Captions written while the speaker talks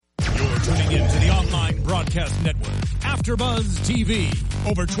Tuning into the online broadcast network, AfterBuzz TV.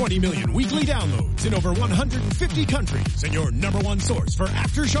 Over 20 million weekly downloads in over 150 countries, and your number one source for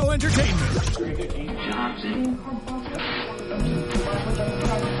after-show entertainment.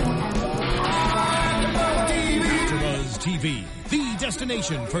 AfterBuzz TV, the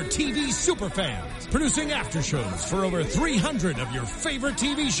destination for TV superfans. Producing aftershows for over 300 of your favorite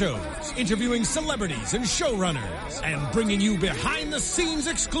TV shows. Interviewing celebrities and showrunners. And bringing you behind-the-scenes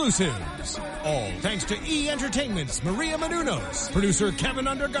exclusives. All thanks to E! Entertainment's Maria Menounos, producer Kevin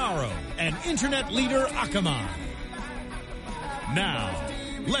Undergaro, and internet leader Akamai. Now,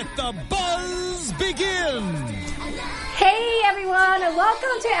 let the buzz begin! Hey everyone, and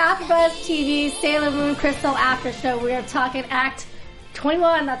welcome to AfterBuzz TV's Sailor Moon Crystal After Show. We are talking Act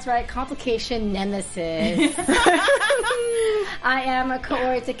 21, that's right, Complication Nemesis. I am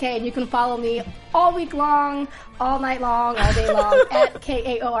Kaori Takei, and you can follow me all week long, all night long, all day long, at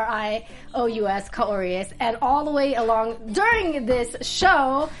Kaorious, Kaorious, and all the way along during this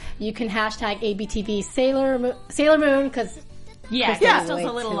show, you can hashtag ABTV Sailor Moon, because Crystal's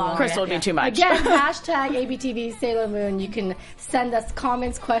a little long. Crystal would be too much. Again, hashtag ABTV Sailor Moon. You can send us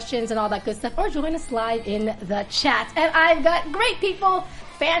comments, questions, and all that good stuff, or join us live in the chat. And I've got great people,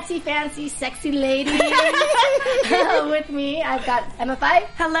 fancy, sexy ladies with me. I've got Emma Fife.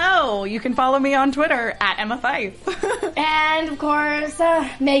 Hello. You can follow me on Twitter at Emma Fife. And, of course,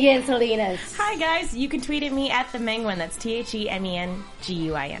 Megan Salinas. Hi, guys. You can tweet at me at the Menguin. That's TheMenguin.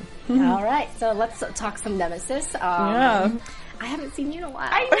 All right, so let's talk some Nemesis. I haven't seen you in a while.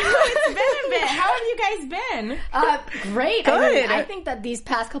 I know, it's been a bit. How have you guys been? Great. Good. I think that these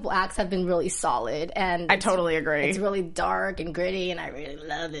past couple acts have been really solid. And I totally agree. It's really dark and gritty, and I really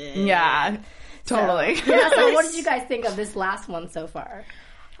love it. Yeah, totally. So what did you guys think of this last one so far?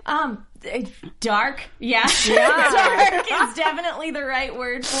 Dark. Yeah. Dark is definitely the right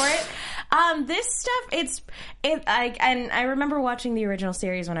word for it. This stuff, I remember watching the original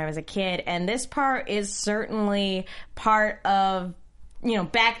series when I was a kid, and this part is certainly part of,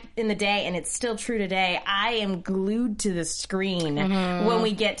 back in the day, and it's still true today. I am glued to the screen when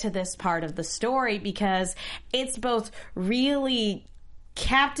we get to this part of the story, because it's both really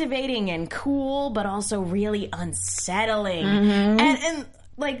captivating and cool, but also really unsettling. And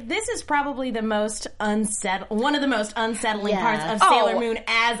like, this is probably one of the most unsettling parts of Sailor Moon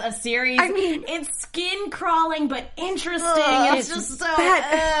as a series. I mean, it's skin crawling but interesting. It's just so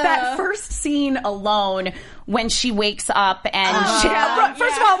that first scene alone, when she wakes up and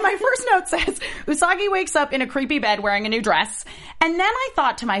first of all, my first note says Usagi wakes up in a creepy bed wearing a new dress, and then I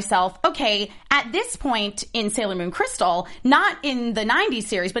thought to myself, okay, at this point in Sailor Moon Crystal, not in the 90s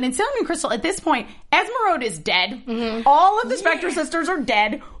series, but in Sailor Moon Crystal, at this point, Esmeralda is dead. All of the Spectre sisters are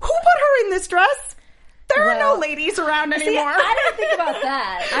dead. Who put her in this dress? There are no ladies around anymore. See, I didn't think about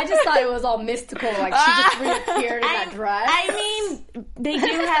that. I just thought it was all mystical, like she just reappeared in that dress. I mean, they do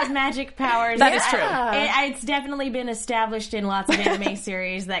have magic powers. That is true. It's definitely been established in lots of anime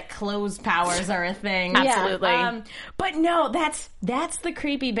series that clothes powers are a thing. Absolutely. But no, that's the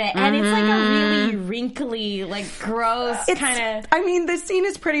creepy bit. And it's like a really wrinkly, like gross kind of... I mean, this scene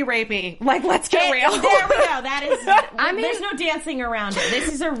is pretty rapey. Like, let's get real. There we go. That is... there's no dancing around it.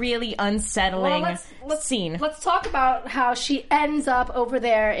 This is a really unsettling... scene. Let's talk about how she ends up over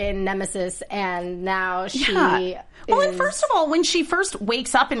there in Nemesis, and now she Well, and first of all, when she first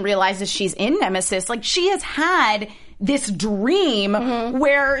wakes up and realizes she's in Nemesis, like, she has had this dream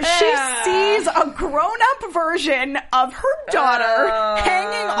where she sees a grown-up version of her daughter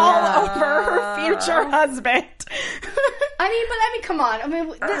hanging all over her future husband. I mean, come on. I mean,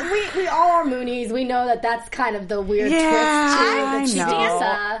 we all are Moonies. We know that that's kind of the weird twist to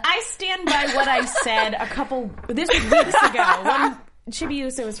I stand by what I said this was weeks ago when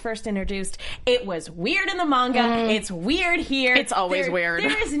Chibiusa was first introduced. It was weird in the manga. It's weird here. It's always weird.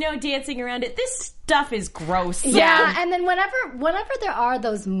 There is no dancing around it. This stuff is gross. Yeah, and then whenever there are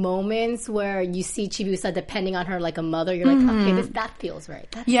those moments where you see Chibiusa depending on her like a mother, you're like, okay, that feels right.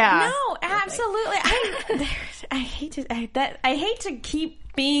 No, absolutely. I hate to keep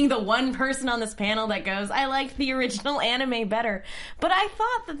being the one person on this panel that goes, I like the original anime better. But I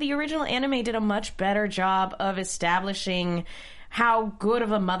thought that the original anime did a much better job of establishing how good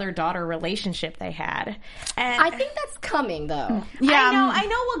of a mother-daughter relationship they had. And I think that's coming, though. Yeah. I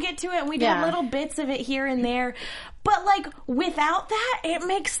know we'll get to it, and we did little bits of it here and there. But, like, without that, it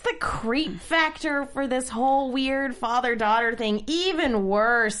makes the creep factor for this whole weird father-daughter thing even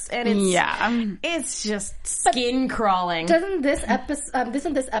worse. And it's just skin-crawling. Doesn't this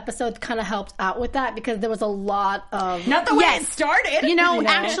episode kind of help out with that? Because there was a lot of... Not the way it started. You know,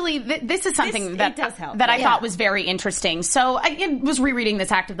 actually, this is something that I thought was very interesting. So I was rereading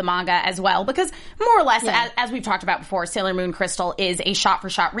this act of the manga as well, because more or less, as we've talked about before, Sailor Moon Crystal is a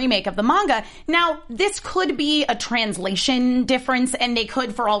shot-for-shot remake of the manga. Now, this could be a translation difference, and they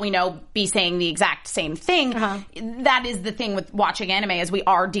could, for all we know, be saying the exact same thing. That is the thing with watching anime, is we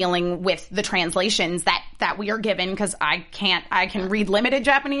are dealing with the translations that we are given, because I can read limited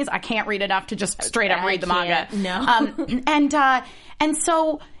Japanese. I can't read enough to just straight up read the manga. No. And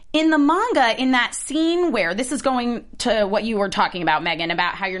so in the manga, in that scene where this is going to what you were talking about, Megan,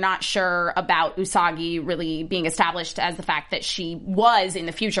 about how you're not sure about Usagi really being established as the fact that she was in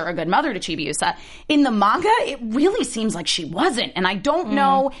the future a good mother to Chibiusa. In the manga, it really seems like she wasn't. And I don't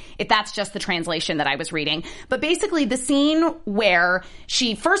know if that's just the translation that I was reading. But basically the scene where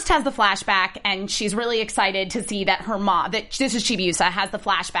she first has the flashback and she's really excited to see that her mom, that this is Chibiusa, has the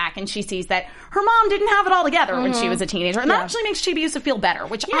flashback and she sees that her mom didn't have it all together when she was a teenager. And that actually makes Chibiusa feel better,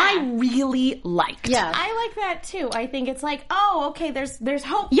 which I really liked. Yeah, I like that too. I think it's like, oh, okay, there's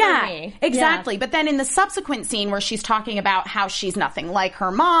hope for me. Exactly. But then in the subsequent scene where she's talking about how she's nothing like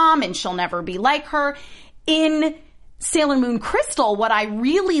her mom and she'll never be like her, in Sailor Moon Crystal, what I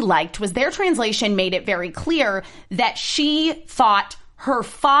really liked was their translation made it very clear that she thought her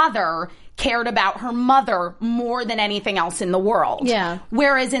father cared about her mother more than anything else in the world. Yeah.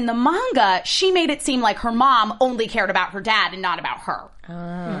 Whereas in the manga, she made it seem like her mom only cared about her dad and not about her.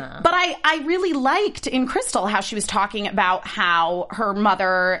 But I really liked in Crystal how she was talking about how her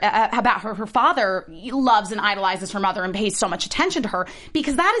mother, about her father loves and idolizes her mother and pays so much attention to her,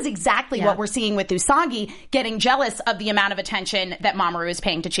 because that is exactly what we're seeing with Usagi getting jealous of the amount of attention that Mamoru is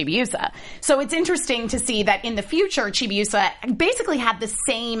paying to Chibiusa. So it's interesting to see that in the future, Chibiusa basically had the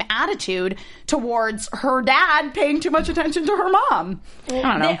same attitude towards her dad paying too much attention to her mom. I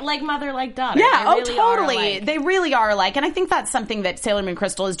don't know. Like mother, like daughter. Yeah, They really totally. They really are alike. And I think that's something that Sailor Moon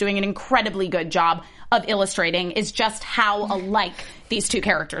Crystal is doing an incredibly good job of illustrating, is just how alike these two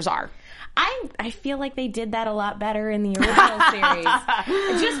characters are. I feel like they did that a lot better in the original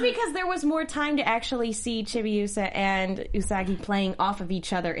series. Just because there was more time to actually see Chibiusa and Usagi playing off of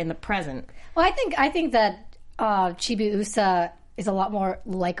each other in the present. Well, I think that Chibiusa is a lot more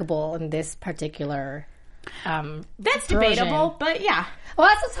likable in this particular That's debatable, but yeah. Well,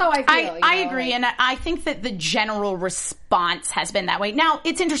 that's just how I feel. I agree, and I think that the general response has been that way. Now,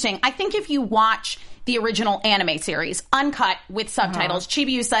 it's interesting. I think if you watch the original anime series, uncut with subtitles,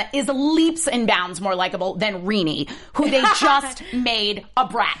 Chibiusa is leaps and bounds more likable than Rini, who they just made a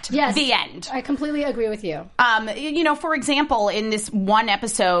brat. Yes. The end. I completely agree with you. You know, for example, in this one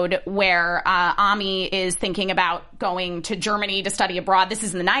episode where Ami is thinking about going to Germany to study abroad, this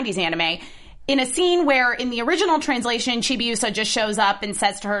is in the 90s anime, in a scene where in the original translation, Chibiusa just shows up and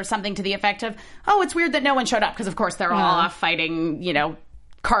says to her something to the effect of, oh, it's weird that no one showed up, because of course they're all off fighting, you know,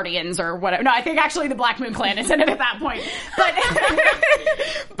 Cardians or whatever. No, I think actually the Black Moon Clan is in it at that point.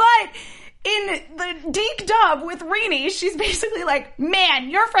 But in the Deke dub with Rini, she's basically like,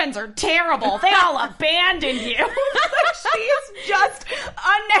 man, your friends are terrible. They all abandoned you. She is just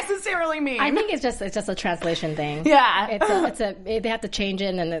unnecessarily mean. I think it's just a translation thing. Yeah. They have to change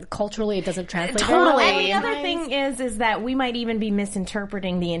it, and culturally it doesn't translate. Totally. And the other thing is that we might even be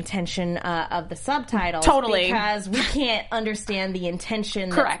misinterpreting the intention of the subtitles. Totally. Because we can't understand the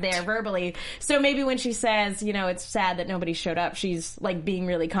intention that's there verbally. So maybe when she says, you know, it's sad that nobody showed up, she's like being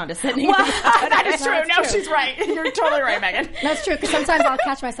really condescending. Well, that is true. No, she's right. You're totally right, Megan. That's true, because sometimes I'll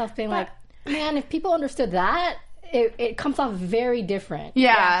catch myself being like, man, if people understood that, it comes off very different.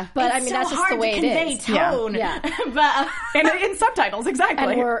 Yeah. But it's I mean, so that's just hard the way to it convey is. Tone. Yeah. But in subtitles,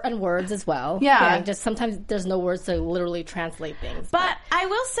 exactly. And words as well. Yeah. Just sometimes there's no words to literally translate things. But I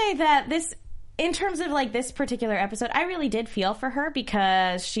will say that this, in terms of like this particular episode, I really did feel for her,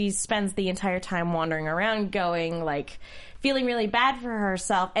 because she spends the entire time wandering around going like, feeling really bad for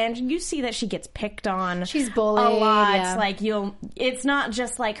herself, and you see that she gets picked on. She's bullied a lot. Yeah. Like it's not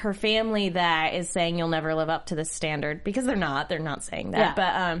just like her family that is saying you'll never live up to this standard, because they're not saying that.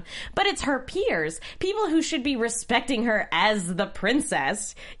 Yeah. But it's her peers, people who should be respecting her as the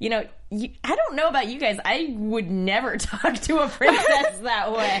princess. You know, I don't know about you guys. I would never talk to a princess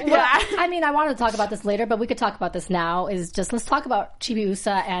that way. Well, I mean, I wanted to talk about this later, but we could talk about this now. Let's talk about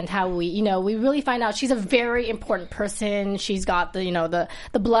Chibiusa and how we really find out she's a very important person. She's got the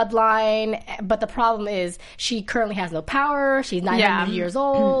bloodline, but the problem is she currently has no power. She's 900 years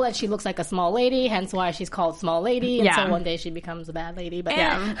old, and she looks like a small lady, hence why she's called Small Lady. And so one day she becomes a bad lady. But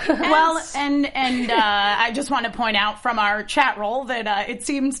well, and I just want to point out from our chat roll that it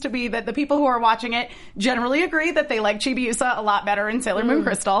seems to be that the people who are watching it generally agree that they like Chibiusa a lot better in Sailor Moon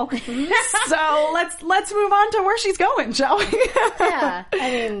Crystal. So let's move on to where she's going, shall we? Yeah,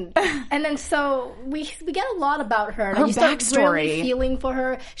 I mean, and then so we get a lot about her. Her you start backstory. Really feeling for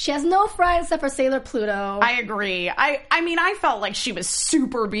her. She has no friends except for Sailor Pluto. I agree. I mean, I felt like she was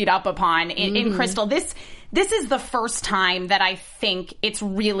super beat up upon in Crystal. This is the first time that I think it's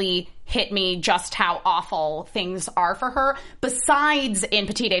really hit me just how awful things are for her. Besides in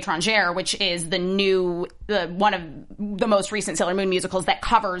Petite Étrangère, which is one of the most recent Sailor Moon musicals that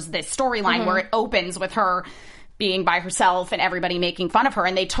covers this storyline where it opens with her being by herself and everybody making fun of her.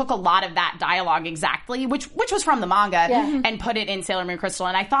 And they took a lot of that dialogue exactly, which was from the manga, and put it in Sailor Moon Crystal.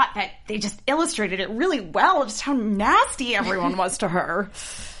 And I thought that they just illustrated it really well, just how nasty everyone was to her.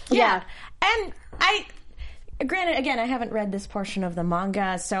 Yeah. And granted, again, I haven't read this portion of the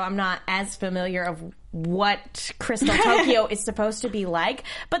manga, so I'm not as familiar of what Crystal Tokyo is supposed to be like.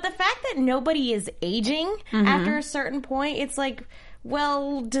 But the fact that nobody is aging after a certain point, it's like,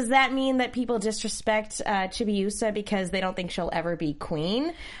 well, does that mean that people disrespect Chibiusa because they don't think she'll ever be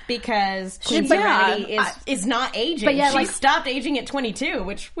queen? Because Queen Serenity is not aging. But she stopped aging at 22,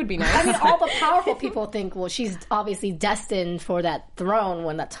 which would be nice. I mean, all the powerful people think, well, she's obviously destined for that throne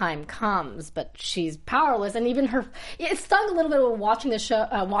when that time comes, but she's powerless. And even it stung a little bit when watching the show,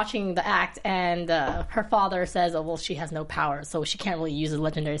 watching the act, and her father says, oh, well, she has no power, so she can't really use the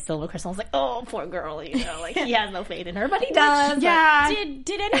legendary silver crystal. I was like, oh, poor girl, he has no faith in her, but he does. Did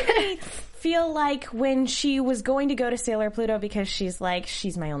anybody feel like when she was going to go to Sailor Pluto because she's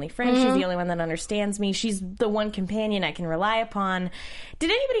my only friend, she's the only one that understands me, she's the one companion I can rely upon, did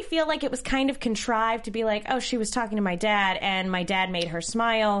anybody feel like it was kind of contrived to be like, oh, she was talking to my dad and my dad made her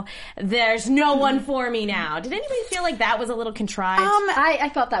smile, there's no one for me now? Did anybody feel like that was a little contrived? I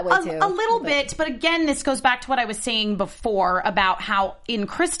felt that way too. A little bit, but again, this goes back to what I was saying before about how in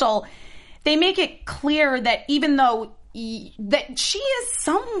Crystal, they make it clear that even though that she is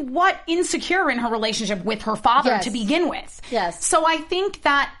somewhat insecure in her relationship with her father to begin with. Yes. So I think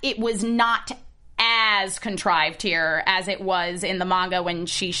that it was not as contrived here as it was in the manga when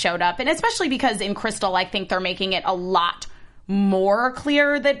she showed up. And especially because in Crystal, I think they're making it a lot more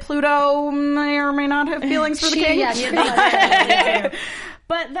clear that Pluto may or may not have feelings for the king. Yeah,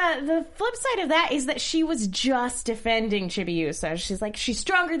 But the flip side of that is that she was just defending Chibiusa. She's like, she's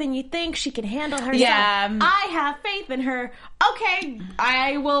stronger than you think. She can handle herself. Yeah. I have faith in her. Okay,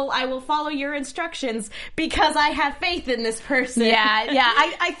 I will follow your instructions because I have faith in this person. Yeah.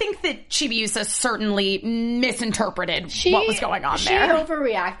 I think that Chibiusa certainly misinterpreted what was going on there. She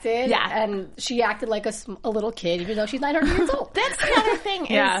overreacted. Yeah. And she acted like a little kid, even though she's 900 years old. That's the other thing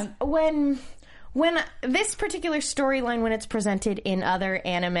is when this particular storyline, when it's presented in other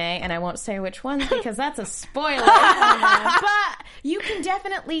anime, and I won't say which ones because that's a spoiler, but you can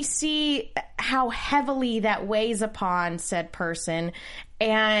definitely see how heavily that weighs upon said person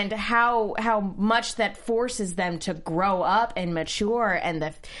and how much that forces them to grow up and mature,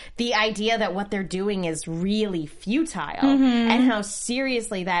 and the idea that what they're doing is really futile, and how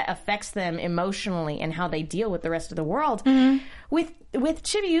seriously that affects them emotionally and how they deal with the rest of the world. With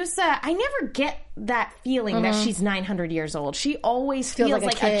Chibiusa, I never get that feeling that she's 900 years old. She always feels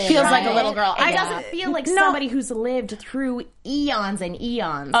like a kid. Feels like a little girl. It doesn't feel like somebody who's lived through eons and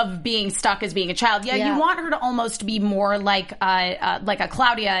eons of being stuck as being a child. Yeah, you want her to almost be more like a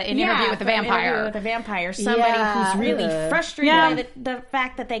Claudia in Interview with the Vampire. Interview with a Vampire. Somebody who's really frustrated by the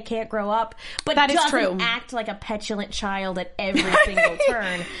fact that they can't grow up, but that doesn't act like a petulant child at every single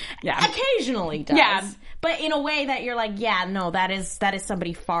turn. Occasionally does. Yeah. But in a way that you're like, that is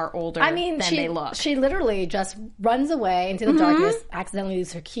somebody far older than they look. She literally just runs away into the darkness, accidentally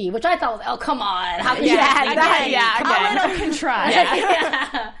loses her key, which I thought was, oh, come on. How could a little contrived.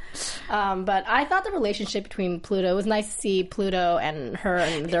 But I thought the relationship between Pluto, it was nice to see Pluto and her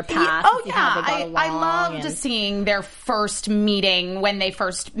and their past. I loved seeing their first meeting when they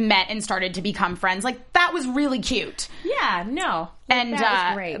first met and started to become friends. Like, that was really cute. Yeah, no. And that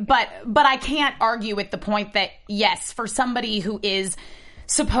was great. But I can't argue with the point that, yes, for somebody who is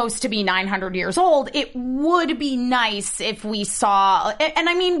supposed to be 900 years old, it would be nice if we saw, and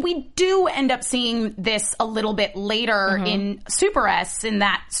I mean, we do end up seeing this a little bit later in Super S, in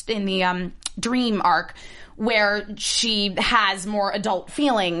the Dream arc, where she has more adult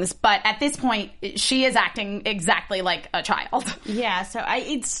feelings, but at this point, she is acting exactly like a child. Yeah, so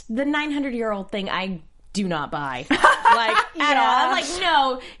it's the 900-year-old thing I do not buy. Like, at all. I'm like,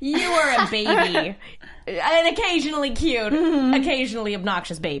 no, you are a baby. An occasionally cute, occasionally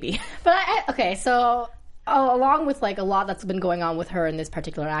obnoxious baby. But okay, so along with like a lot that's been going on with her in this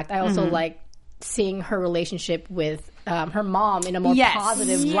particular act, I also like seeing her relationship with her mom in a more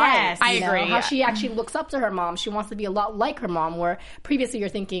positive light. I agree. How she actually looks up to her mom. She wants to be a lot like her mom, where previously you're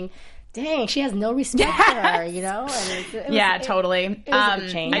thinking, dang, she has no respect for her, you know? And totally. It was a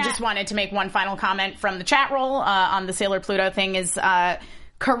good change. I just wanted to make one final comment from the chat roll on the Sailor Pluto thing is...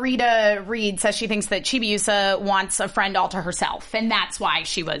 Karita Reed says she thinks that Chibiusa wants a friend all to herself, and that's why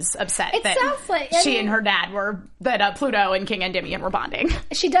she was upset that sounds like, she and her dad were, that Pluto and King Endymion were bonding.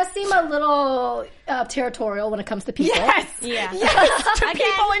 She does seem a little territorial when it comes to people. Yes! Yeah. Yes, to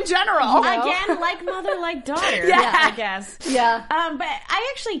people in general. You know? Again, like mother, like daughter. Yeah. I guess. Yeah. But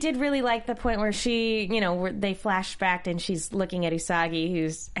I actually did really like the point where she, where they flash back and she's looking at Usagi,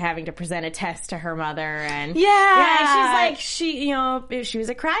 who's having to present a test to her mother, and she's like, she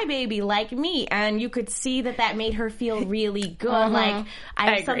was a crybaby like me, and you could see that made her feel really good. Like,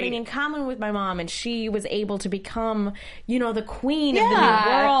 I have something in common with my mom, and she was able to become, the queen of the new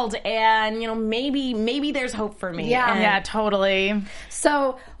world, and maybe there's hope for me. Yeah, totally.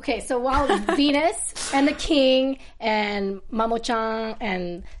 So while Venus and the king and Mamo-chan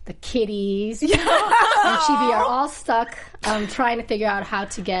and the kitties and Chibi are all stuck trying to figure out how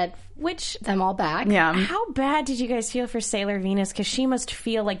to get them all back. Yeah. How bad did you guys feel for Sailor Venus? Because she must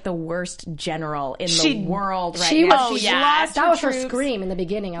feel like the worst general in the world right now. She lost that was her scream in the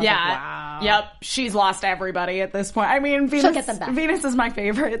beginning. I was like, wow. Yep. She's lost everybody at this point. I mean, She'll get them back. Venus is my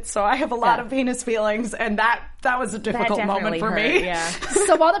favorite, so I have a lot of Venus feelings, and that was a difficult moment for me. Yeah.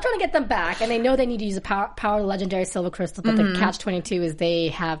 So while they're trying to get them back, and they know they need to use the power of the legendary Silver Crystal, but the catch-22 is they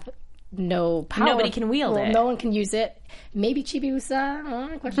have no power. Nobody can wield it. No one can use it. Maybe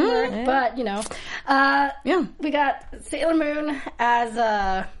Chibiusa, question mark. But, we got Sailor Moon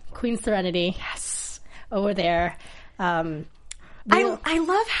as Queen Serenity. Yes. Over there. I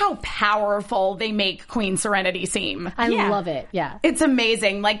love how powerful they make Queen Serenity seem. I love it, yeah. It's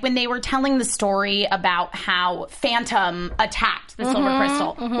amazing. Like, when they were telling the story about how Phantom attacked the Silver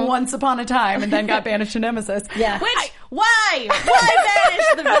Crystal once upon a time and then got banished to Nemesis. Yeah. Why banish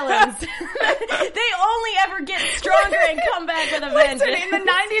the villains? They only ever get stronger and come back with a vengeance. Listen, in the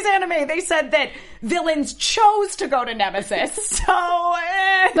 90s anime, they said that villains chose to go to Nemesis. So,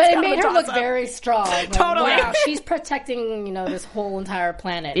 but it made her look very strong. Like, totally. Wow, she's protecting, this whole entire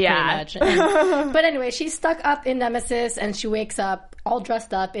planet, pretty much. But anyway, she's stuck up in Nemesis, and she wakes up all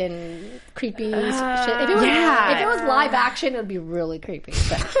dressed up in creepy shit. If it was live action, it would be really creepy.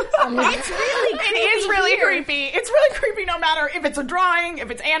 But, it is really creepy. It's really creepy no matter if it's a drawing, if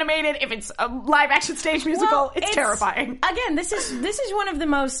it's animated, if it's a live action stage musical. Well, it's terrifying. Again, this is one of the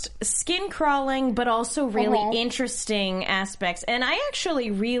most skin crawling but also really interesting aspects. And I actually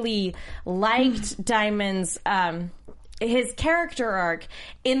really liked Diamond's his character arc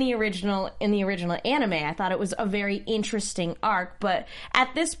in the original anime. I thought it was a very interesting arc, but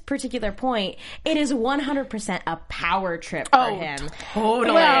at this particular point, it is 100% a power trip for him.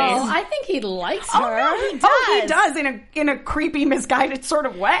 Totally. Well, I think he likes her. No, he does. He does in a creepy, misguided sort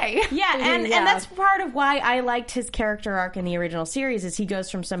of way. Yeah, and that's part of why I liked his character arc in the original series. Is he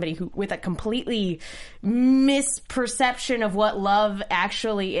goes from somebody who with a completely misperception of what love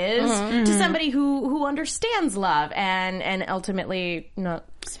actually is to somebody who understands love and ultimately, not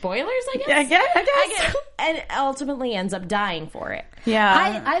spoilers, I guess? I guess. And ultimately ends up dying for it.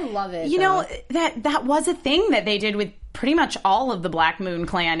 Yeah. I love it. You know, that was a thing that they did with pretty much all of the Black Moon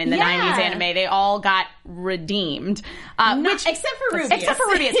clan in the 90s anime. They all got redeemed. Except for Rubius. Except for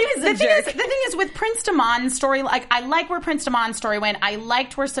Rubius. He was a jerk. The thing is, with Prince Damon's story, like, I like where Prince Damon's story went. I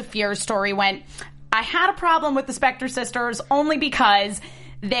liked where Saphir's story went. I had a problem with the Spectre sisters only because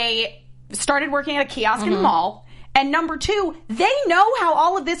they started working at a kiosk in a mall. And number two, they know how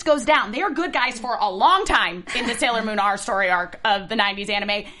all of this goes down. They are good guys for a long time in the Sailor Moon R story arc of the 90s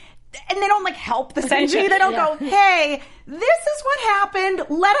anime. and they don't like help the Senshi. They don't go, hey, this is what happened.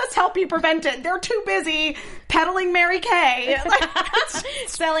 Let us help you prevent it. They're too busy peddling Mary Kay. Like,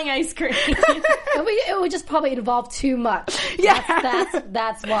 selling ice cream. It would just probably involve too much. Yeah.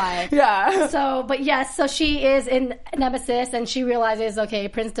 That's why. Yeah. So, but yes, so she is in Nemesis, and she realizes, okay,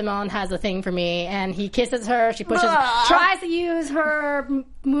 Prince Damon has a thing for me, and he kisses her. She tries to use her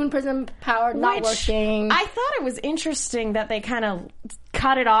moon prism power, not working. I thought it was interesting that they kind of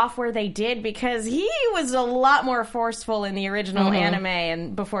cut it off where they did, because he was a lot more forceful in the original anime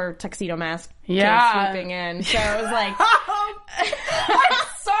and before Tuxedo Mask came swooping in. So it was like... I'm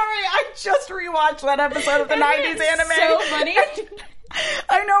sorry, I just rewatched that episode of the 90s anime. So funny.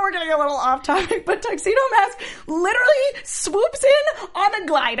 I know we're getting a little off topic, but Tuxedo Mask literally swoops in on a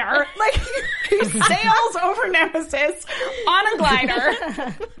glider. Like, he sails over Nemesis on a glider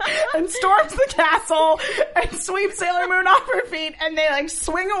and storms the castle and sweeps Sailor Moon off her feet, and they, like,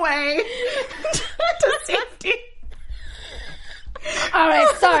 swing away to safety. All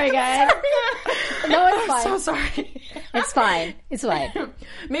right, sorry, guys. No, it's fine. I'm so sorry. It's fine. It's fine.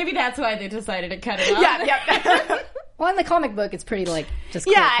 Maybe that's why they decided to cut it off. Yeah. Well, in the comic book, it's pretty, like, just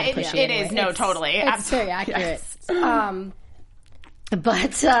Yeah, quick and pushy it anyway. is. No, totally. It's very accurate. Yes.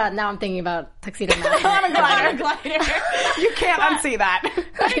 But now I'm thinking about Tuxedo Mask. On a glider. You can't unsee that.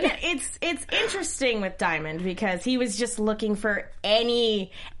 But again, it's interesting with Diamond, because he was just looking for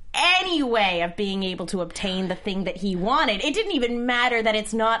any way of being able to obtain the thing that he wanted. It didn't even matter that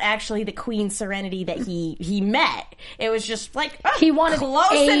it's not actually the Queen Serenity that he met. It was just like, he wanted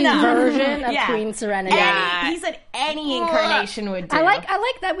close a enough. version of Queen Serenity. He said any incarnation would do. I like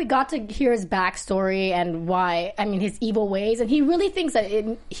that we got to hear his backstory and why, I mean, his evil ways, and he really thinks that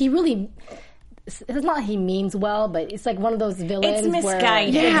it's not that he means well, but it's like one of those villains. It's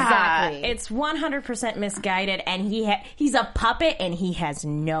misguided. Exactly. It's 100% misguided, and he's a puppet, and he has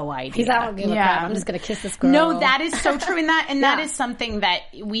no idea. He's I don't give a crap. I'm just going to kiss this girl. No, that is so true, and that is something that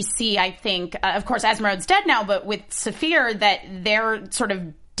we see, I think, of course, Esmeralda's dead now, but with Saphir, that their sort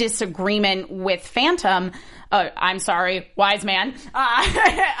of disagreement with Phantom, I'm sorry, Wise Man,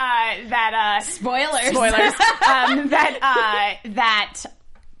 Spoilers. That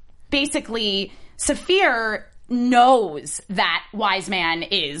basically Saphir knows that Wise Man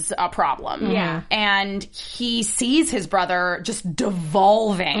is a problem. Yeah. And he sees his brother just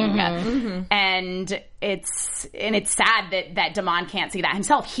devolving. And it's sad that Damon can't see that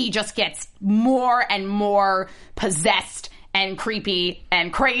himself. He just gets more and more possessed and creepy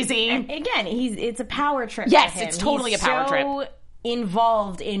and crazy. And again, it's a power trip. Yes, for him. it's totally a power trip.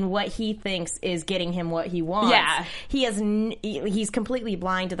 Involved in what he thinks is getting him what he wants. Yeah. He's completely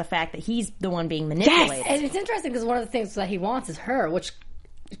blind to the fact that he's the one being manipulated. Yes, and it's interesting because one of the things that he wants is her, which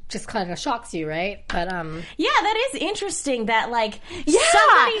just kind of shocks you, right? But yeah, that is interesting. That like Yeah.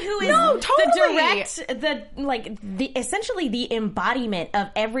 somebody who is totally. the direct, essentially the embodiment of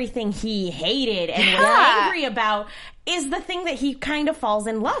everything he hated and was angry about is the thing that he kind of falls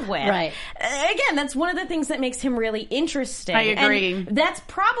in love with. Right. Again, that's one of the things that makes him really interesting. I agree. And that's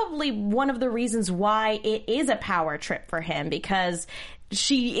probably one of the reasons why it is a power trip for him, because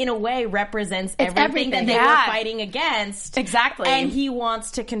she, in a way, represents everything that they were fighting against. Exactly. And he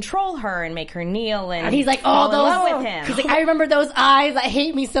wants to control her and make her kneel and he's like, fall in love with him. He's like, I remember those eyes that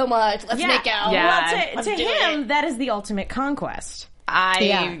hate me so much. Let's make out. Yeah. Well, to him, that is the ultimate conquest.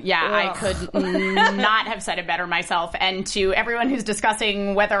 I could not have said it better myself. And to everyone who's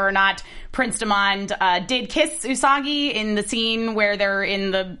discussing whether or not Prince Damon did kiss Usagi in the scene where they're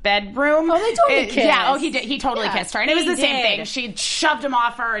in the bedroom. Oh, they totally kissed. Yeah, he did. He totally kissed her. And it was the same did. thing. She shoved him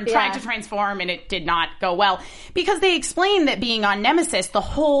off her and tried to transform, and it did not go well. Because they explained that being on Nemesis, the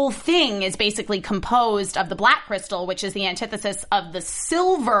whole thing is basically composed of the black crystal, which is the antithesis of the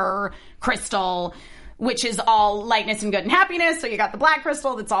silver crystal, which is all lightness and good and happiness. So you got the black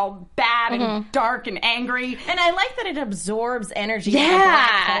crystal that's all bad and dark and angry. And I like that it absorbs energy like a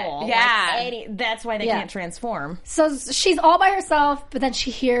black hole. Yeah. Like, that's why they can't transform. So she's all by herself, but then she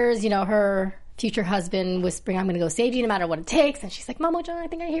hears, her future husband whispering, I'm going to go save you no matter what it takes. And she's like, Momo-chan, I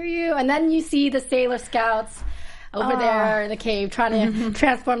think I hear you. And then you see the Sailor Scouts over there in the cave trying to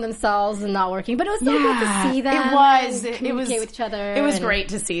transform themselves and not working. But it was so good to see them. It was. Communicate with each other. It was great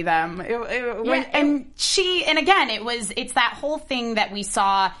to see them. It's that whole thing that we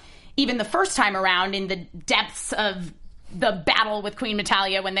saw even the first time around in the depths of the battle with Queen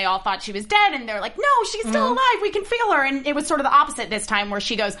Natalia when they all thought she was dead, and they're like, no, she's still alive, we can feel her. And it was sort of the opposite this time, where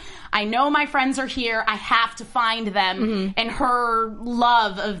she goes, I know my friends are here, I have to find them. And her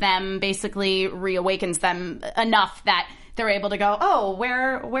love of them basically reawakens them enough that they're able to go, oh,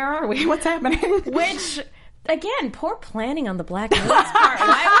 where are we? What's happening? Which Again, poor planning on the Black Moon's part.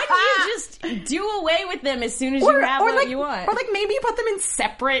 Why wouldn't you just do away with them as soon as you have what you want? Or like maybe put them in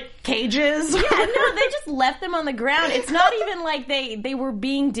separate cages. Yeah, no, they just left them on the ground. It's not even like they were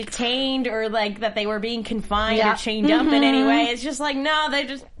being detained or like that they were being confined or chained up in any way. It's just like, no,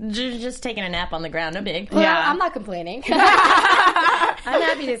 they're just taking a nap on the ground. No big. Well, I'm not complaining. I'm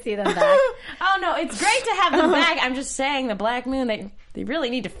happy to see them back. Oh no, it's great to have them back. I'm just saying the Black Moon, they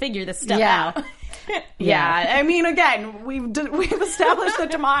really need to figure this stuff out. Yeah, I mean, again, we've established that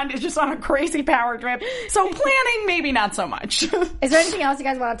Demond is just on a crazy power trip, so planning, maybe not so much. Is there anything else you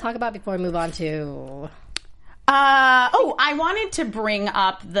guys want to talk about before we move on to... I wanted to bring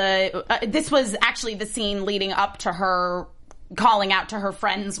up this was actually the scene leading up to her calling out to her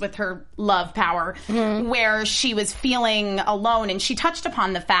friends with her love power, where she was feeling alone, and she touched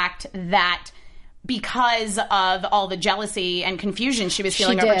upon the fact that because of all the jealousy and confusion she was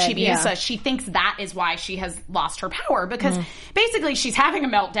feeling over Chibiusa, she thinks that is why she has lost her power. Because basically she's having a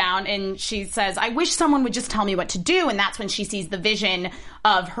meltdown and she says, I wish someone would just tell me what to do. And that's when she sees the vision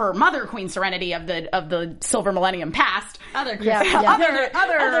of her mother, Queen Serenity of the Silver Millennium past. Other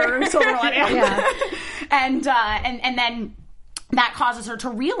Silver Millennium. And then that causes her to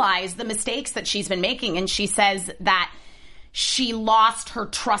realize the mistakes that she's been making. And she says that she lost her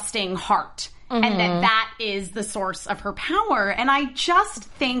trusting heart. And that is the source of her power. And I just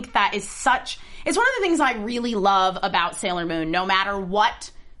think that is it's one of the things I really love about Sailor Moon, no matter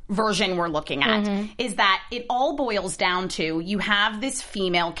what version we're looking at, is that it all boils down to you have this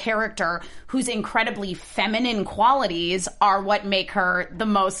female character whose incredibly feminine qualities are what make her the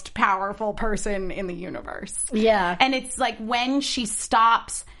most powerful person in the universe. Yeah. And it's like when she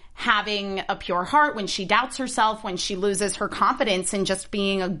stops having a pure heart, when she doubts herself, when she loses her confidence in just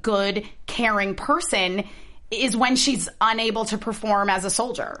being a good, caring person, is when she's unable to perform as a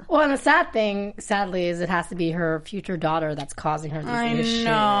soldier. Well, and the sad thing, sadly, is it has to be her future daughter that's causing her these issues. I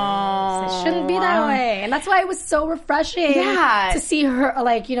know. It shouldn't be that way. And that's why it was so refreshing to see her,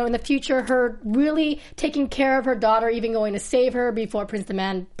 like, you know, in the future, her really taking care of her daughter, even going to save her before Prince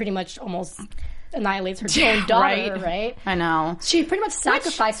Demand pretty much almost annihilates her own daughter, right? I know. She pretty much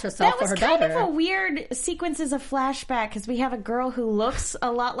sacrificed herself for her daughter. That was kind of a weird sequences of flashback because we have a girl who looks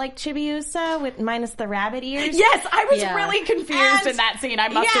a lot like Chibiusa with minus the rabbit ears. Yes, I was really confused in that scene, I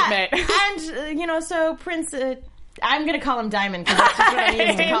must admit. And, so Prince... I'm going to call him Diamond because that's just what I'm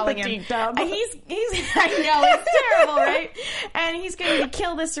used to calling him. He's I know, it's terrible, right? And he's going to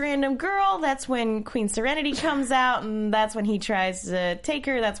kill this random girl. That's when Queen Serenity comes out, and that's when he tries to take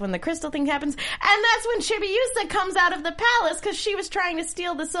her. That's when the crystal thing happens. And that's when Chibiusa comes out of the palace because she was trying to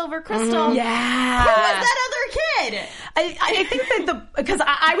steal the silver crystal. Yeah. Who was that other kid? I think that because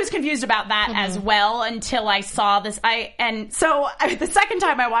I was confused about that as well until I saw this. The second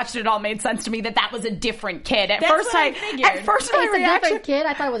time I watched it all made sense to me that was a different kid. At first my reaction, different kid.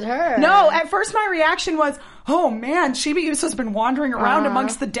 I thought it was her. No, at first my reaction was, oh man, Chibiusa's been wandering around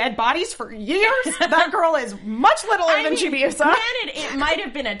amongst the dead bodies for years. That girl is much littler than Chibiusa. Granted, it might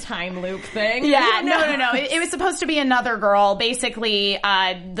have been a time loop thing. Yeah, no. It was supposed to be another girl. Basically,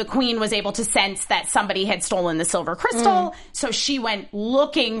 the queen was able to sense that somebody had stolen the silver crystal, so she went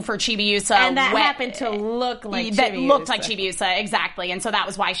looking for Chibiusa. And that happened to look like Chibiusa. That looked like Chibiusa, exactly. And so that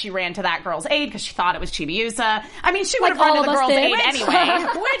was why she ran to that girl's aid, because she thought it was Chibiusa. I mean, she would have run to the girl's aid anyway.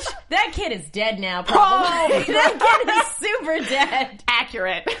 Which, that kid is dead now, probably. That kid is super dead.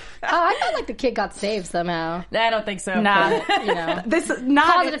 Accurate. I felt like the kid got saved somehow. I don't think so. Nah. But, you know, this is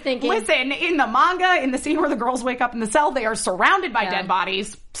not positive thinking. Listen, in the manga, in the scene where the girls wake up in the cell, they are surrounded by dead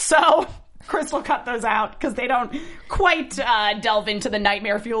bodies. So Crystal cut those out because they don't quite delve into the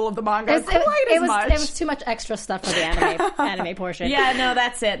nightmare fuel of the manga as much. It was too much extra stuff for the anime portion. Yeah, no,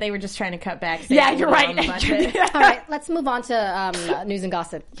 that's it. They were just trying to cut back. Yeah, you're right. All right, let's move on to news and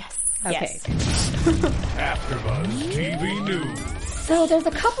gossip. Yes. Okay. Yes. AfterBuzz TV News. So there's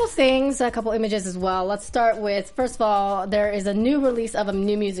a couple images as well. Let's start with, first of all, there is a new release of a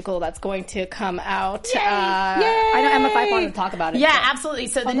new musical that's going to come out. Yay! I know Emma Fife wanted to talk about it. Yeah, absolutely.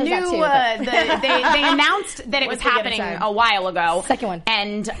 So the new, they announced that it was happening a while ago. Second one.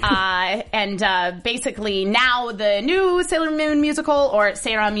 And basically now the new Sailor Moon musical, or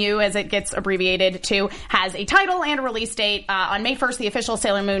Seiramyu as it gets abbreviated to, has a title and a release date. On May 1st, the official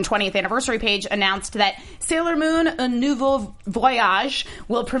Sailor Moon 20th anniversary page announced that Sailor Moon Un Nouveau Voyage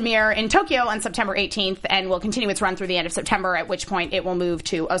will premiere in Tokyo on September 18th and will continue its run through the end of September, at which point it will move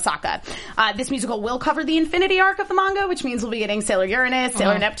to Osaka. This musical will cover the Infinity arc of the manga, which means we'll be getting Sailor Uranus,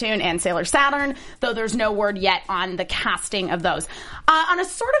 Sailor Neptune, and Sailor Saturn, though there's no word yet on the casting of those. On a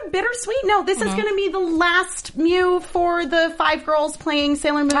sort of bittersweet note, this is going to be the last Mew for the 5 girls playing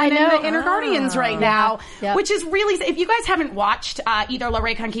Sailor Moon and the Inner Guardians right now, which is really, if you guys haven't watched either La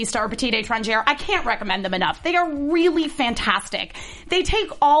Reconquista or Petite Étrangère, I can't recommend them enough. They are really fantastic. They take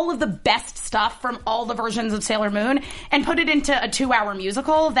all of the best stuff from all the versions of Sailor Moon and put it into a 2-hour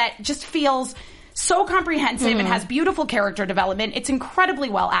musical that just feels so comprehensive and has beautiful character development. It's incredibly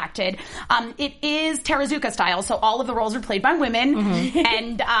well acted. It is Teruzuka style, so all of the roles are played by women.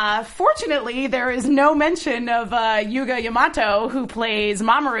 And fortunately, there is no mention of Yuga Yamato, who plays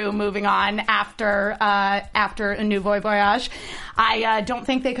Mamoru, moving on after A Nouveau Voyage. I don't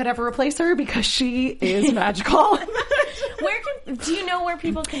think they could ever replace her because she is magical. Do you know where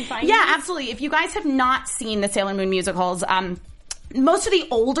people can find Yeah, absolutely. If you guys have not seen the Sailor Moon musicals, most of the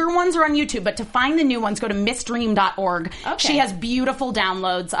older ones are on YouTube, but to find the new ones, go to missdream.org. Okay. She has beautiful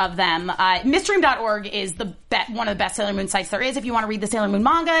downloads of them. Missdream.org is one of the best Sailor Moon sites there is. If you want to read the Sailor Moon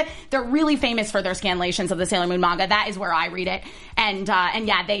manga, they're really famous for their scanlations of the Sailor Moon manga. That is where I read it. And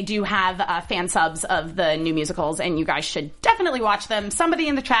yeah, they do have fan subs of the new musicals, and you guys should definitely watch them. Somebody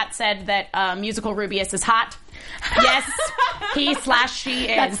in the chat said that musical Rubius is hot. Yes, he/she is.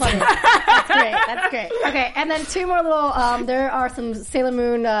 That's funny. That's great. Okay, and then 2 more little, there are some Sailor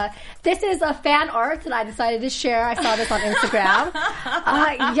Moon, this is a fan art that I decided to share. I saw this on Instagram.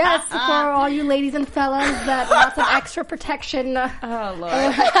 Yes, for all you ladies and fellas that want some extra protection. Oh,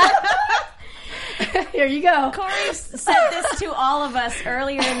 Lord. Here you go. Corey sent this to all of us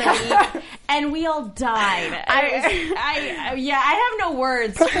earlier in the week, and we all died. I have no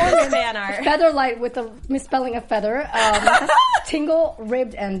words for fan art. Featherlight with a misspelling of feather. Tingle,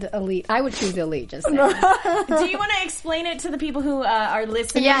 ribbed, and elite. I would choose elite, just saying. Do you want to explain it to the people who are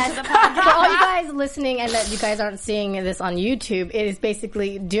listening to the podcast? For all you guys listening and that you guys aren't seeing this on YouTube, it is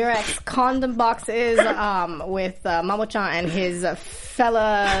basically Durex condom boxes with Mamo-chan and his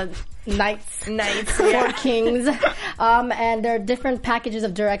fella Knights, Four Kings, and there are different packages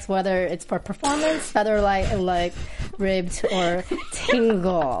of Durex, whether it's for performance, Featherlight, like ribbed, or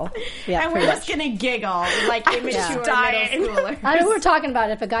tingle. Yeah, and we're just gonna giggle like immature middle schoolers. I know we were talking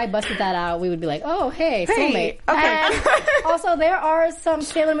about it. If a guy busted that out, we would be like, "Oh, hey, soulmate." Okay. And also, there are some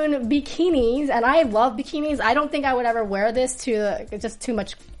Sailor Moon bikinis, and I love bikinis. I don't think I would ever wear this to just too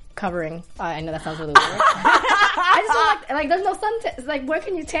much covering. I know that sounds really weird. I just don't like there's no sun. Like, where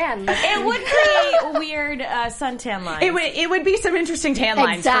can you tan? Like, it would create weird suntan lines. It would be some interesting tan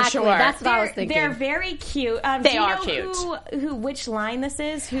lines for sure. That's what I was thinking. They're very cute. They are cute. Which line this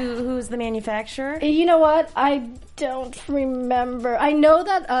is? Who's the manufacturer? You know what? I don't remember. I know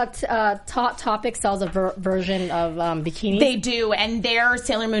that Topic sells a version of bikinis. They do, and their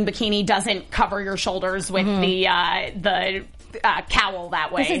Sailor Moon bikini doesn't cover your shoulders with the cowl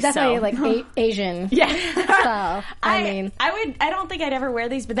that way. This is definitely Asian style. I don't think I'd ever wear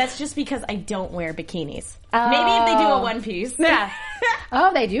these, but that's just because I don't wear bikinis. Maybe if they do a one piece. Yeah.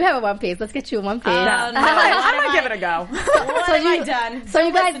 Oh, they do have a one piece. Let's get you a one piece. I'm gonna give it a go. What have I done? So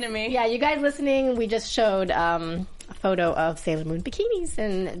you guys, listen to me. Yeah, you guys listening, we just showed a photo of Sailor Moon bikinis,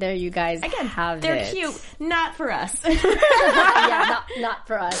 and there you guys have it. They're cute, not for us. not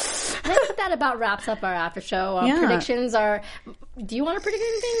for us. I think that about wraps up our after show. Predictions are. Do you want to predict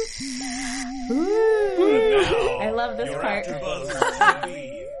anything? I love this part.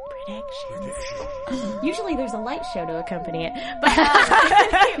 Predictions. Usually there's a light show to accompany it, but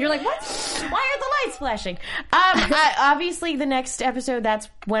you're like, what? Why are the lights flashing? Obviously, the next episode, that's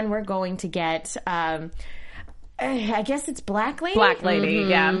when we're going to get. I guess it's Black Lady. Black Lady,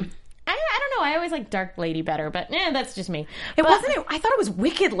 yeah. I don't know. I always like Dark Lady better, but that's just me. I thought it was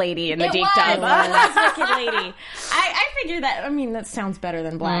Wicked Lady in the deep dive. It was Wicked Lady. I figured that. I mean, that sounds better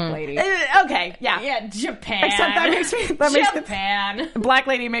than Black Lady. Okay, yeah. Yeah, Japan. Except that makes me Japan. Black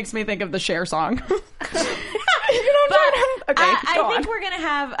Lady makes me think of the Cher song. I think we're going to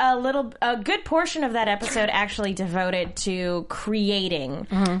have a good portion of that episode actually devoted to creating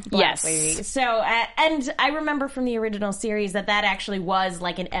Black Lady. So, and I remember from the original series that actually was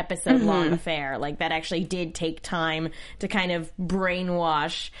like an episode-long affair. Like, that actually did take time to kind of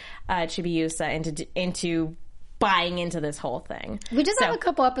brainwash Chibiusa into buying into this whole thing. We just have a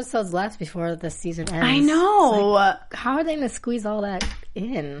couple episodes left before the season ends. I know. Like, how are they going to squeeze all that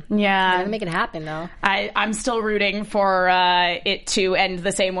in. Yeah. Gotta make it happen, though. I'm still rooting for it to end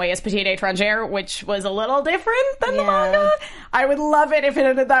the same way as Petite Étrangère, which was a little different than the manga. I would love it if it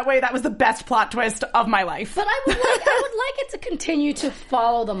ended that way. That was the best plot twist of my life. But I would like it to continue to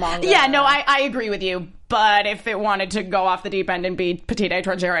follow the manga. Yeah, no, I agree with you. But if it wanted to go off the deep end and be Petite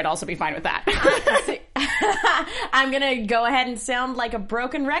Étrangère, I'd also be fine with that. I'm going to go ahead and sound like a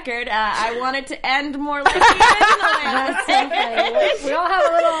broken record. I want it to end more like the original end. That's so funny. We all have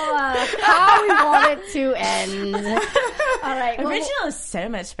a little how we want it to end. All right. The original is so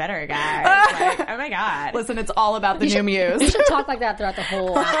much better, guys. Like, oh my God. Listen, it's all about the new muse. You should talk like that throughout the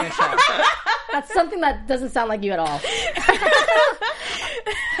whole after show. That's something that doesn't sound like you at all.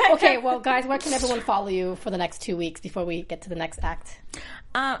 Okay, well, guys, where can everyone follow you for the next 2 weeks before we get to the next act?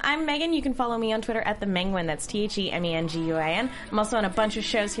 I'm Megan. You can follow me on Twitter at @TheMenguin. That's TheMenguin. I'm also on a bunch of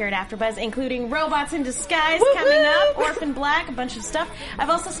shows here at AfterBuzz, including Robots in Disguise coming up, Orphan Black, a bunch of stuff. I've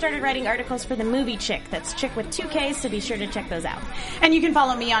also started writing articles for the movie Chick. That's Chick with 2 Ks, so be sure to check those out. And you can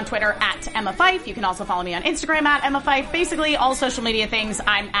follow me on Twitter at Emma Fife. You can also follow me on Instagram at Emma Fife. Basically, all social media things,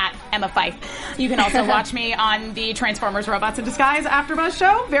 I'm at Emma Fife. You can also watch me on the Transformers Robots in Disguise AfterBuzz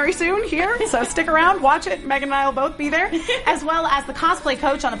show very soon here. So stick around, watch it. Megan and I will both be there. As well as the Cosplay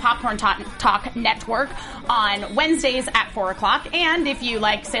Coach on the Popcorn Talk Network on Wednesdays at 4 o'clock. And if you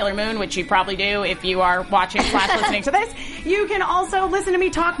like Sailor Moon, which you probably do if you are watching / listening to this, you can also listen to me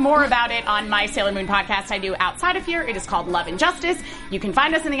talk more about it on my Sailor Moon podcast I do outside of here. It is called Love and Justice. You can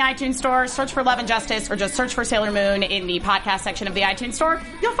find us in the iTunes store, search for Love and Justice, or just search for Sailor Moon in the podcast section of the iTunes store.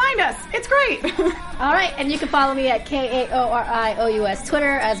 You'll find us. It's great. All right, and you can follow me at KAORIOUS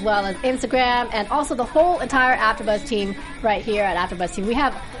Twitter, as well as Instagram, and also the whole entire AfterBuzz team right here at AfterBuzz Team. We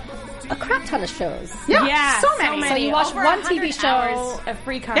have a crap ton of shows. Yeah, so many. So you watch Over one 100 TV show hours of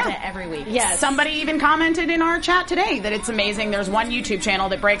free content every week. Yes. Somebody even commented in our chat today that it's amazing. There's one YouTube channel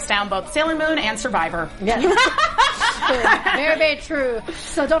that breaks down both Sailor Moon and Survivor. Yes. True. Very, very true.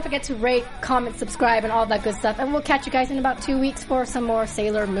 So don't forget to rate, comment, subscribe, and all that good stuff. And we'll catch you guys in about 2 weeks for some more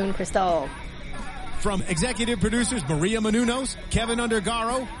Sailor Moon Crystal. From executive producers Maria Menounos, Kevin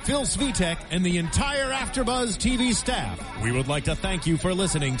Undergaro, Phil Svitek, and the entire AfterBuzz TV staff, we would like to thank you for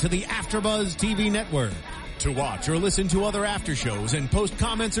listening to the AfterBuzz TV network. To watch or listen to other after shows and post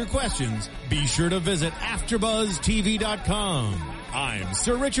comments or questions, be sure to visit AfterBuzzTV.com. I'm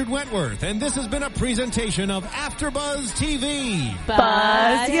Sir Richard Wentworth, and this has been a presentation of AfterBuzz TV.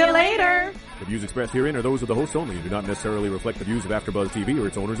 Buzz you later. The views expressed herein are those of the hosts only and do not necessarily reflect the views of AfterBuzz TV or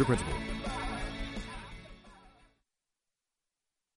its owners or principals.